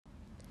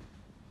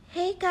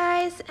Hey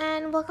guys,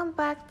 and welcome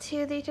back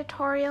to the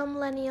Tutorial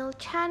Millennial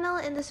channel.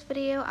 In this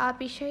video, I'll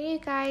be showing you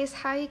guys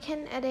how you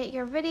can edit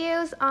your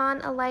videos on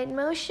Alight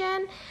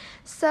Motion.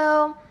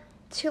 So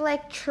to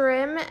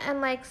trim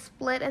and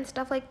split and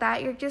stuff like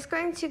that, you're just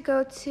going to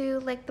go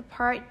to the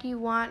part you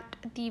want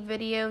the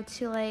video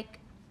to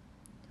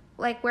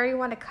where you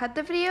want to cut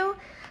the video.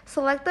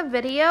 Select the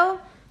video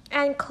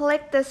and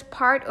click this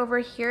part over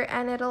here,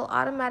 and it'll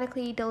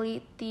automatically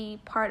delete the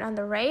part on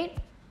the right.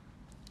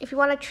 If you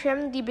want to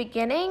trim the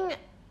beginning,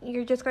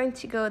 you're just going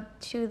to go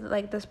to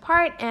this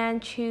part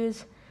and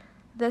choose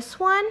this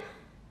one.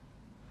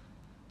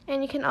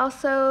 And you can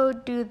also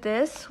do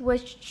this,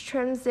 which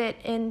trims it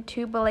in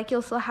two, but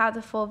you'll still have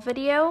the full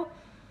video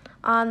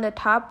on the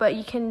top, but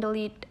you can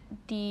delete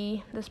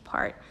this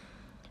part.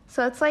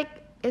 So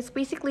it's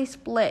basically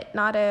split,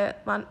 not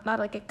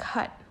like a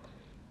cut,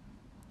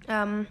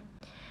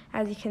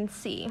 as you can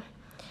see.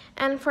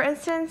 And for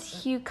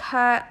instance, you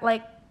cut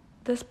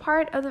this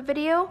part of the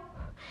video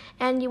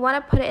and you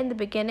want to put it in the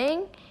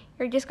beginning.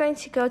 You're just going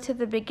to go to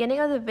the beginning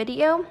of the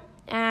video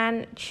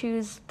and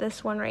choose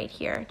this one right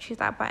here. Choose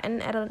that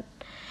button. It'll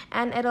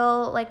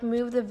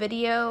move the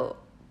video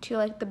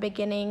to the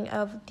beginning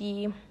of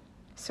the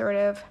sort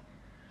of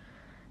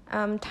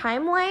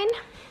timeline.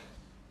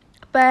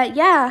 But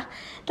yeah,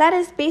 that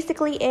is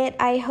basically it.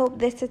 I hope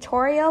this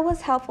tutorial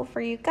was helpful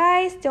for you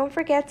guys. Don't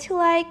forget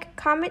to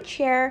comment,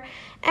 share,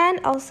 and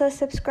also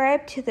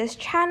subscribe to this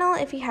channel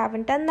if you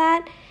haven't done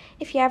that.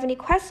 If you have any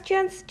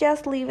questions,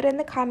 just leave it in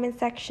the comment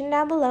section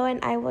down below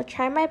and I will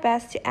try my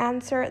best to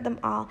answer them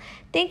all.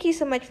 Thank you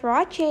so much for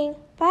watching.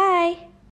 Bye!